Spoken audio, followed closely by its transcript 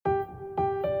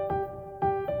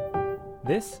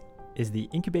This is the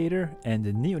Incubator and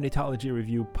the Neonatology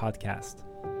Review podcast.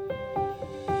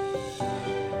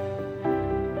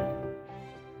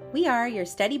 We are your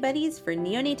study buddies for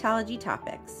neonatology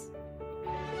topics.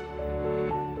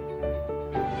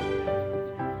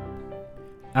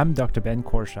 I'm Dr. Ben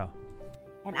Korshaw.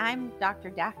 And I'm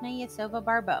Dr. Daphne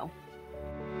Yasova-Barbeau.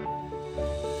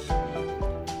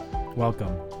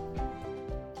 Welcome.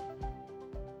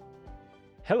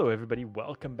 Hello, everybody.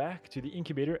 Welcome back to the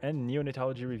Incubator and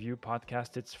Neonatology Review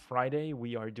podcast. It's Friday.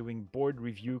 We are doing board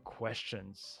review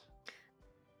questions.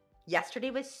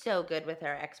 Yesterday was so good with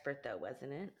our expert, though,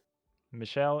 wasn't it?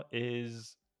 Michelle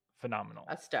is phenomenal.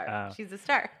 A star. She's a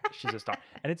star. She's a star.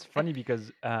 And it's funny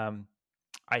because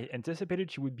I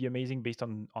anticipated she would be amazing based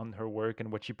on her work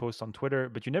and what she posts on Twitter,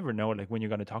 but you never know, like when you're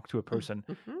going to talk to a person,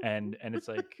 and it's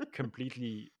like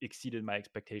completely exceeded my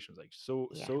expectations. Like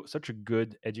such a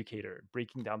good educator,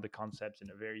 breaking down the concepts in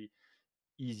a very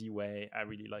easy way. I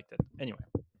really liked it. Anyway,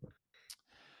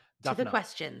 to the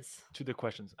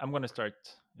questions. I'm going to start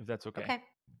if that's okay. Okay.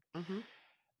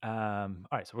 All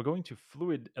right, so we're going to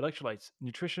fluid, electrolytes,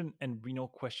 nutrition, and renal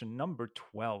question number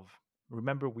 12.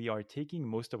 Remember, we are taking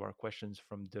most of our questions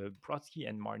from the Brodsky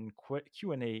and Martin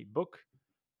Q&A book.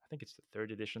 I think it's the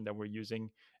third edition that we're using,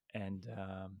 and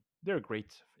they're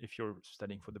great if you're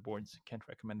studying for the boards. Can't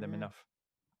recommend them enough.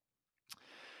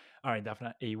 All right,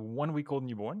 Daphne, a 1-week-old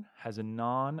newborn has a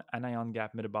non-anion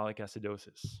gap metabolic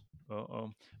acidosis.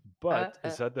 But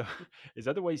is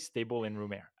otherwise stable in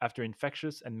room air. After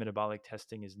infectious and metabolic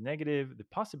testing is negative, the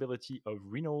possibility of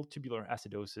renal tubular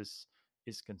acidosis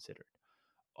is considered.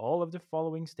 All of the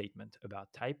following statements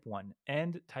about type 1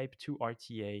 and type 2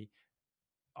 RTA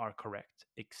are correct,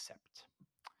 except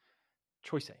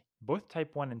choice A. Both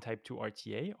type 1 and type 2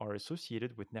 RTA are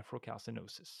associated with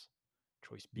nephrocalcinosis.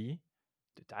 Choice B.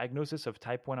 The diagnosis of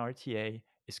type 1 RTA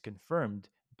is confirmed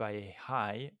by a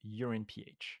high urine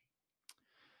pH.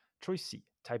 Choice C.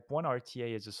 Type 1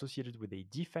 RTA is associated with a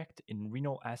defect in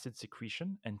renal acid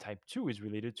secretion, and type 2 is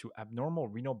related to abnormal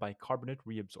renal bicarbonate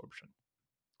reabsorption.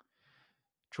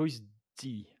 Choice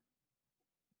D.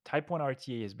 Type 1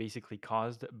 RTA is basically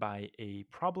caused by a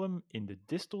problem in the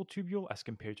distal tubule as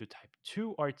compared to type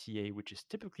 2 RTA, which is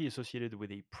typically associated with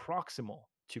a proximal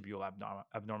tubule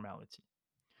abnormality.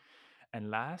 And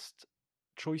last,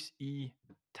 choice E,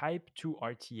 type 2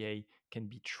 RTA can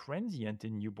be transient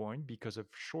in newborn because of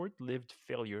short-lived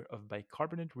failure of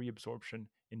bicarbonate reabsorption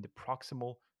in the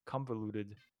proximal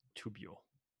convoluted tubule.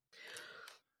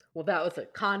 Well, that was a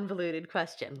convoluted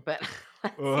question, but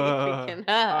let's see if we can.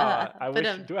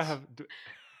 Do I have?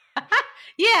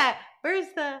 Yeah. Where's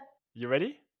the? You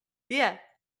ready? Yeah.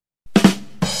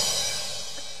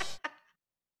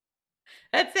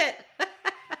 That's it.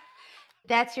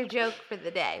 That's your joke for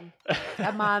the day.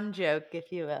 A mom joke, if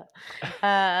you will.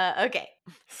 Okay.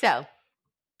 So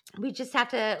we just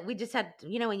had,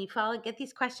 when you get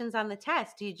these questions on the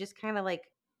test, you just kind of like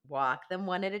walk them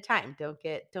one at a time. Don't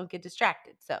get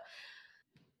distracted. So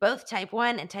both type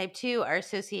 1 and type 2 are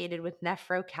associated with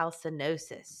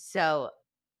nephrocalcinosis. So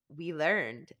we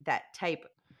learned that type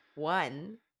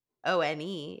 1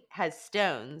 ONE has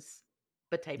stones,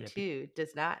 but type 2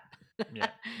 does not.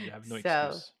 Yeah, you have no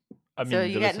excuse. So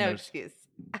you got no excuse.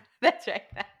 That's right.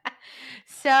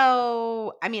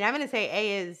 So, I'm going to say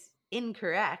A is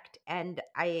incorrect, and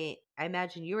I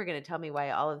imagine you were going to tell me why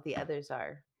all of the others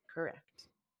are correct.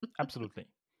 Absolutely.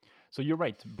 So you're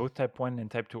right. Both type 1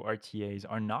 and type 2 RTAs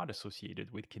are not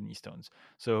associated with kidney stones.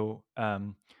 So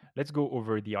let's go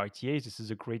over the RTAs. This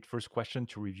is a great first question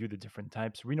to review the different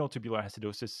types. Renal tubular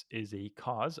acidosis is a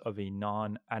cause of a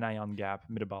non-anion gap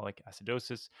metabolic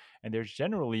acidosis. And there's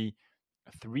generally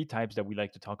 3 types that we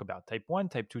like to talk about: type 1,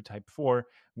 type 2, type 4.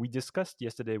 We discussed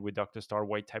yesterday with Dr. Starr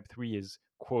why type 3 is,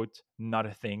 quote, not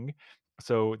a thing.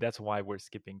 So that's why we're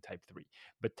skipping type 3.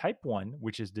 But type 1,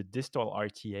 which is the distal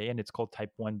RTA, and it's called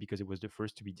type 1 because it was the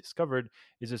first to be discovered,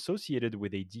 is associated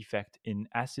with a defect in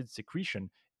acid secretion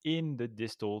in the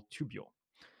distal tubule.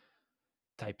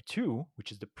 Type 2,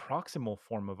 which is the proximal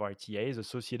form of RTA, is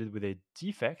associated with a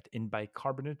defect in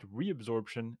bicarbonate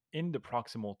reabsorption in the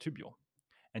proximal tubule.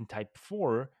 And type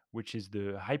 4, which is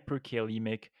the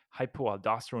hyperkalemic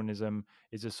hypoaldosteronism,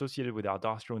 is associated with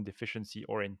aldosterone deficiency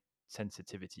or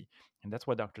insensitivity. And that's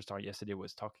what Dr. Starr yesterday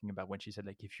was talking about when she said,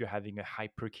 like, if you're having a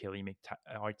hyperkalemic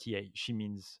RTA, she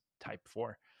means type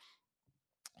 4.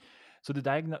 So the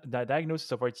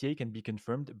diagnosis of RTA can be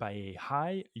confirmed by a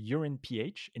high urine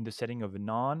pH in the setting of a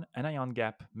non-anion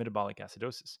gap metabolic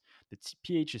acidosis. The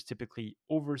pH is typically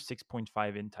over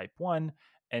 6.5 in type 1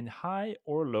 and high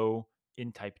or low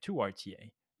in type 2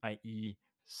 RTA, i.e.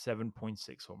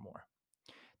 7.6 or more.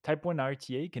 Type 1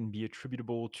 RTA can be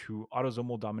attributable to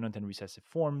autosomal dominant and recessive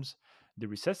forms. The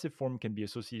recessive form can be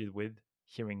associated with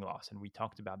hearing loss, and we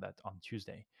talked about that on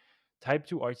Tuesday. Type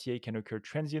 2 RTA can occur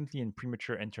transiently in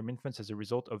premature and term infants as a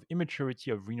result of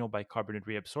immaturity of renal bicarbonate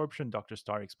reabsorption. Dr.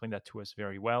 Starr explained that to us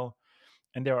very well.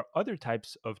 And there are other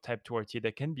types of type 2 RTA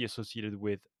that can be associated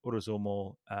with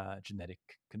autosomal genetic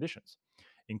conditions,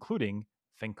 including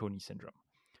Fanconi syndrome.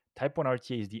 Type 1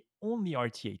 RTA is the only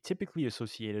RTA typically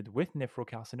associated with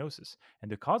nephrocalcinosis. And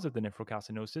the cause of the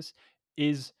nephrocalcinosis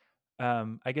is,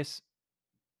 I guess,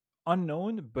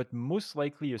 unknown, but most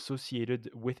likely associated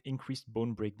with increased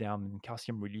bone breakdown and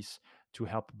calcium release to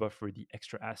help buffer the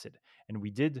extra acid. And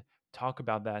we did talk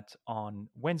about that on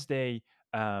Wednesday,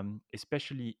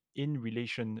 especially in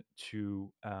relation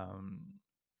to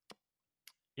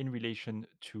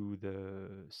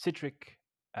the citric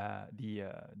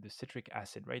the citric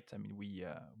acid, right? I mean,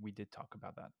 we did talk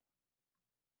about that.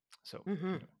 So Mm-hmm.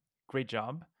 anyway, great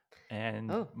job. And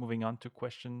Oh, moving on to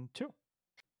question 2.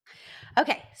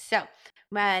 okay. So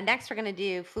next, we're going to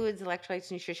do fluids,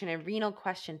 electrolytes, nutrition, and renal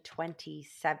question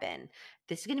 27.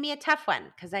 This is going to be a tough one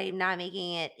because I am not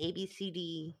making it A, B, C,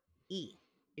 D, E.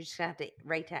 You're just going to have to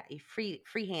write down,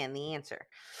 freehand the answer.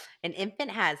 An infant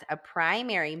has a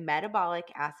primary metabolic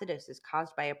acidosis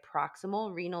caused by a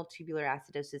proximal renal tubular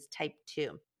acidosis type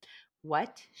 2.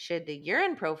 What should the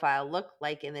urine profile look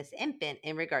like in this infant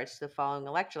in regards to the following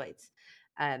electrolytes?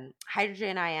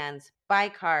 Hydrogen ions,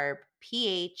 bicarb,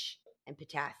 pH, and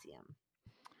potassium.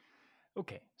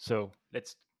 Okay, so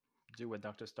let's do what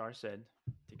Dr. Starr said.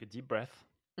 Take a deep breath.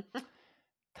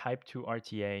 Type 2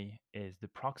 RTA is the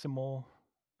proximal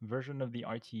version of the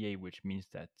RTA, which means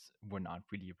that we're not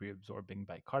really reabsorbing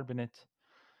bicarbonate.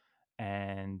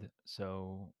 And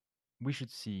so we should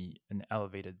see an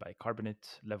elevated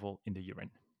bicarbonate level in the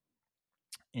urine.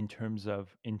 In terms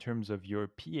of your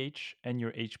pH and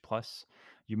your H plus,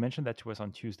 you mentioned that to us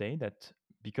on Tuesday that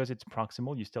because it's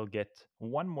proximal, you still get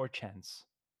one more chance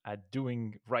at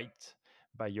doing right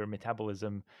by your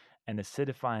metabolism and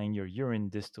acidifying your urine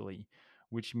distally,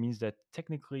 which means that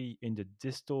technically in the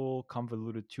distal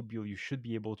convoluted tubule, you should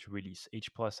be able to release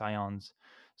H plus ions.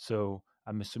 So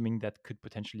I'm assuming that could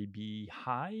potentially be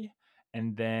high.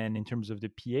 And then in terms of the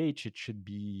pH, it should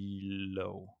be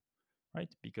low, right?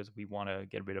 Because we want to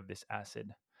get rid of this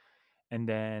acid. And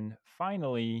then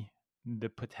finally, the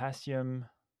potassium.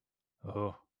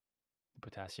 Oh, the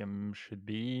potassium should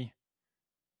be.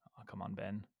 Oh, come on,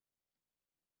 Ben.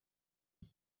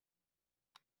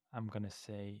 I'm going to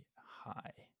say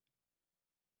high.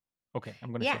 Okay, I'm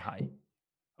going to say Yeah, high.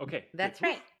 Okay, good. that's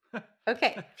right.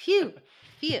 Okay, phew,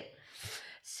 phew.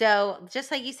 So, just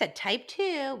like you said, type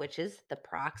 2, which is the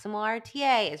proximal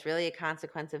RTA, is really a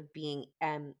consequence of being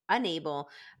unable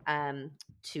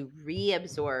to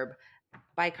reabsorb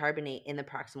bicarbonate in the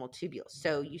proximal tubule.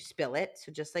 So, you spill it.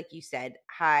 So, just like you said,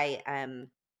 high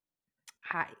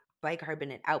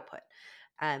bicarbonate output.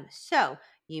 So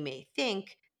you may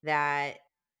think that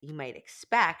you might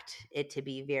expect it to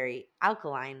be very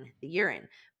alkaline, the urine,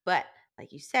 but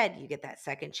like you said, you get that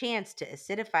second chance to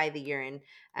acidify the urine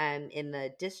in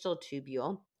the distal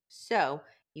tubule. So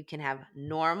you can have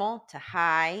normal to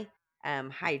high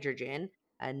hydrogen,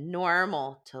 a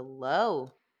normal to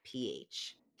low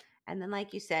pH, and then,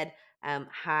 like you said,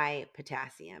 high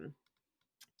potassium.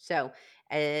 So,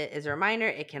 as a reminder,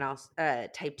 it can also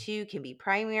type 2 can be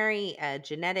primary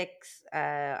genetics,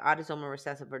 autosomal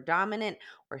recessive or dominant,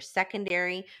 or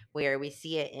secondary, where we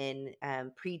see it in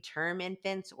preterm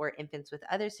infants or infants with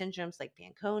other syndromes like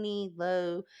Fanconi,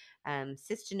 low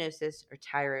cystinosis, or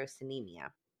tyrosinemia.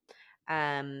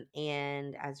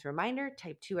 And as a reminder,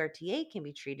 type 2 RTA can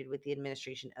be treated with the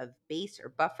administration of base or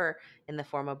buffer in the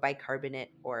form of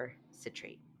bicarbonate or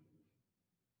citrate.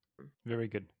 Very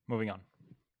good. Moving on.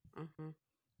 Mm-hmm.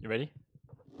 You ready?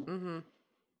 Mm-hmm.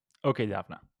 Okay,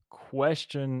 Daphna.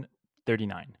 Question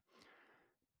 39.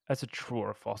 That's a true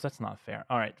or false. That's not fair.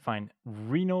 All right, fine.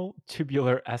 Renal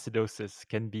tubular acidosis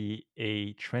can be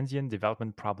a transient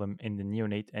development problem in the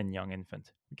neonate and young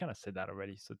infant. We kind of said that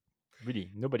already. So,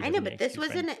 really, nobody I has know, any but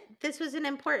excuse, right? this was an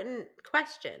important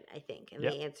question, I think, and Yeah.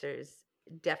 the answer is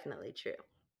definitely true.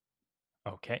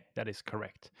 Okay, that is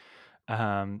correct.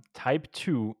 Type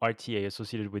 2 RTA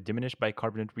associated with diminished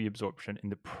bicarbonate reabsorption in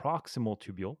the proximal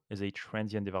tubule is a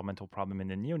transient developmental problem in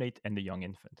the neonate and the young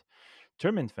infant.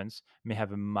 Term infants may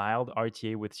have a mild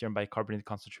RTA with serum bicarbonate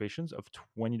concentrations of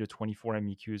 20 to 24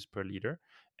 MEQs per liter.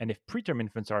 And if preterm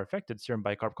infants are affected, serum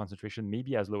bicarb concentration may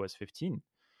be as low as 15.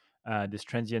 This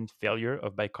transient failure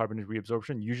of bicarbonate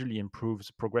reabsorption usually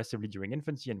improves progressively during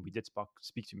infancy, and we did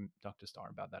speak to Dr. Starr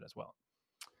about that as well.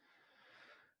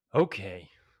 Okay,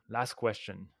 last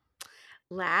question.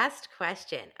 Last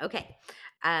question. Okay.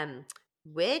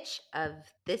 Which of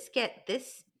this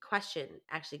question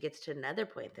actually gets to another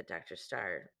point that Dr.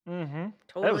 Starr Mm-hmm. That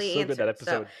was totally so good, that answered.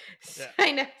 So, episode. Yeah.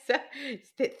 I know.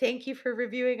 So thank you for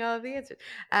reviewing all of the answers.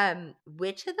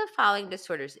 Which of the following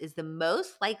disorders is the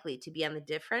most likely to be on the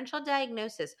differential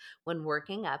diagnosis when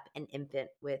working up an infant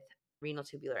with renal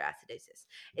tubular acidosis?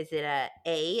 Is it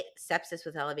A, sepsis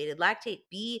with elevated lactate,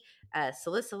 B,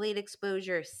 salicylate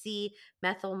exposure, C,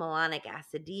 methylmalonic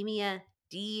acidemia,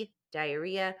 D,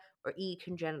 diarrhea, or E,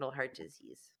 congenital heart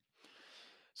disease?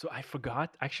 So I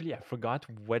forgot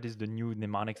what is the new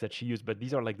mnemonics that she used, but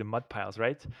these are like the mud piles,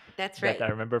 right? That's That right. I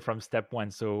remember from step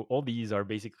 1. So all these are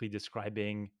basically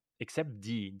describing, except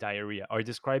D, diarrhea, are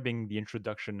describing the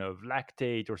introduction of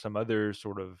lactate or some other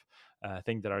sort of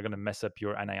thing that are going to mess up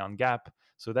your anion gap.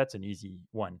 So that's an easy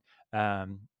one.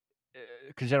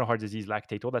 Congenital heart disease,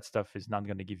 lactate, all that stuff is not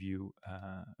going to give you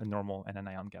a normal and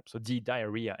anion gap. So D,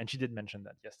 diarrhea, and she did mention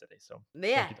that yesterday. So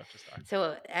Yeah. thank you, Dr. Starr.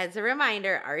 So, as a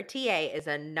reminder, RTA is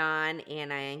a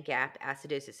non-anion gap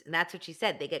acidosis. And that's what she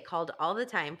said. They get called all the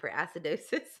time for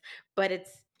acidosis, but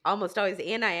it's almost always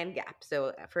anion gap.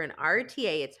 So, for an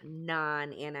RTA, it's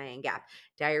non-anion gap.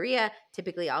 Diarrhea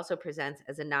typically also presents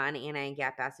as a non-anion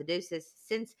gap acidosis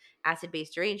since acid-base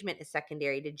derangement is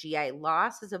secondary to GI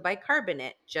loss as a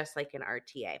bicarbonate, just like an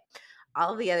RTA.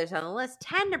 All of the others on the list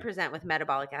tend to present with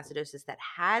metabolic acidosis that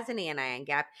has an anion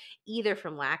gap, either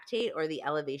from lactate or the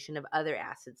elevation of other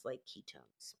acids like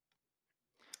ketones.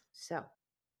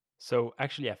 So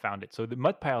actually, I found it. So the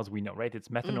mud piles we know, right? It's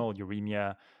methanol,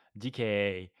 uremia,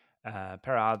 DKA,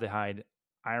 paraldehyde,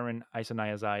 iron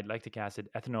isoniazide, lactic acid,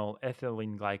 ethanol,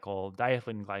 ethylene glycol,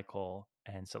 diethylene glycol,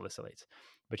 and salicylates.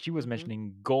 But she was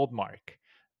mentioning Goldmark,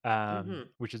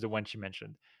 which is the one she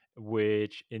mentioned,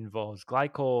 which involves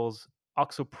glycols,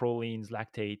 oxoprolines,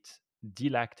 lactate,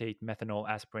 D-lactate, methanol,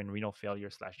 aspirin, renal failure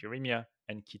 / uremia,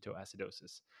 and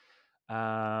ketoacidosis.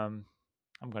 I'm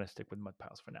going to stick with mud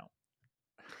piles for now.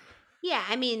 Yeah,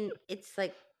 I mean, it's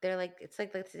like the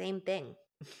same thing.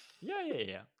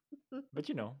 Yeah. But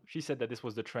she said that this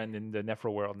was the trend in the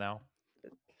nephro world now.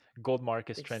 Goldmark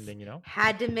is trending,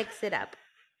 Had to mix it up.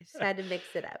 Just had to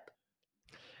mix it up.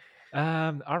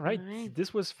 All right.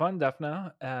 This was fun,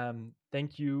 Daphna.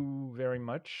 Thank you very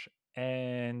much.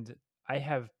 And I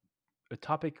have a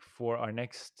topic for our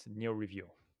next Neo review.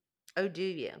 Oh, do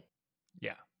you?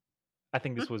 Yeah. I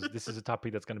think this is a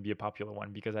topic that's going to be a popular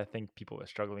one because I think people are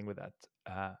struggling with that.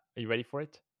 Are you ready for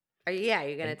it? Are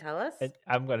you going to tell us?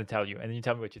 I'm going to tell you, and then you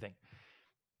tell me what you think.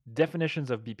 Definitions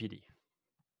of BPD.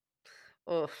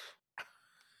 Oof.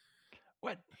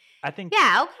 What? I think.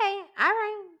 Yeah. Okay. All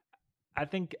right. I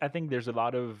think there's a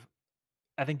lot of.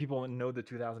 I think people know the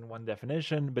 2001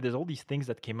 definition, but there's all these things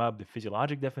that came up: the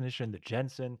physiologic definition, the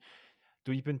Jensen.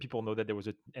 Do even people know that there was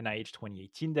a NIH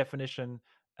 2018 definition?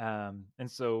 And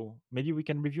so maybe we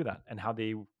can review that and how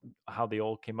they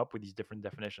all came up with these different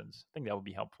definitions. I think that would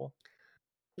be helpful.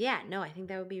 Yeah, no, I think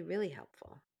that would be really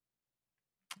helpful.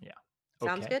 Yeah.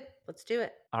 Sounds good. Let's do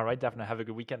it. All right, Daphna, have a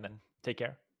good weekend then. Take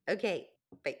care. Okay.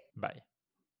 Bye. Bye.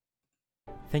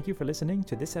 Thank you for listening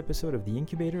to this episode of the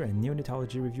Incubator and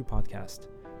Neonatology Review Podcast.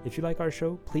 If you like our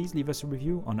show, please leave us a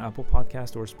review on Apple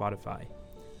Podcast or Spotify.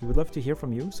 We would love to hear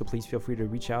from you, so please feel free to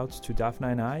reach out to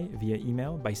Daphna and I via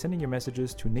email by sending your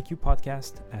messages to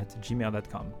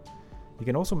nicupodcast@gmail.com. You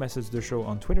can also message the show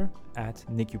on Twitter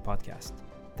 @NICUPodcast.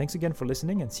 Thanks again for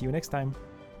listening and see you next time.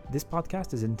 This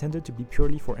podcast is intended to be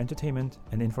purely for entertainment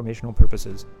and informational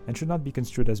purposes and should not be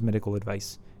construed as medical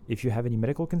advice. If you have any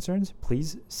medical concerns,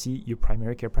 please see your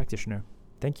primary care practitioner.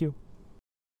 Thank you.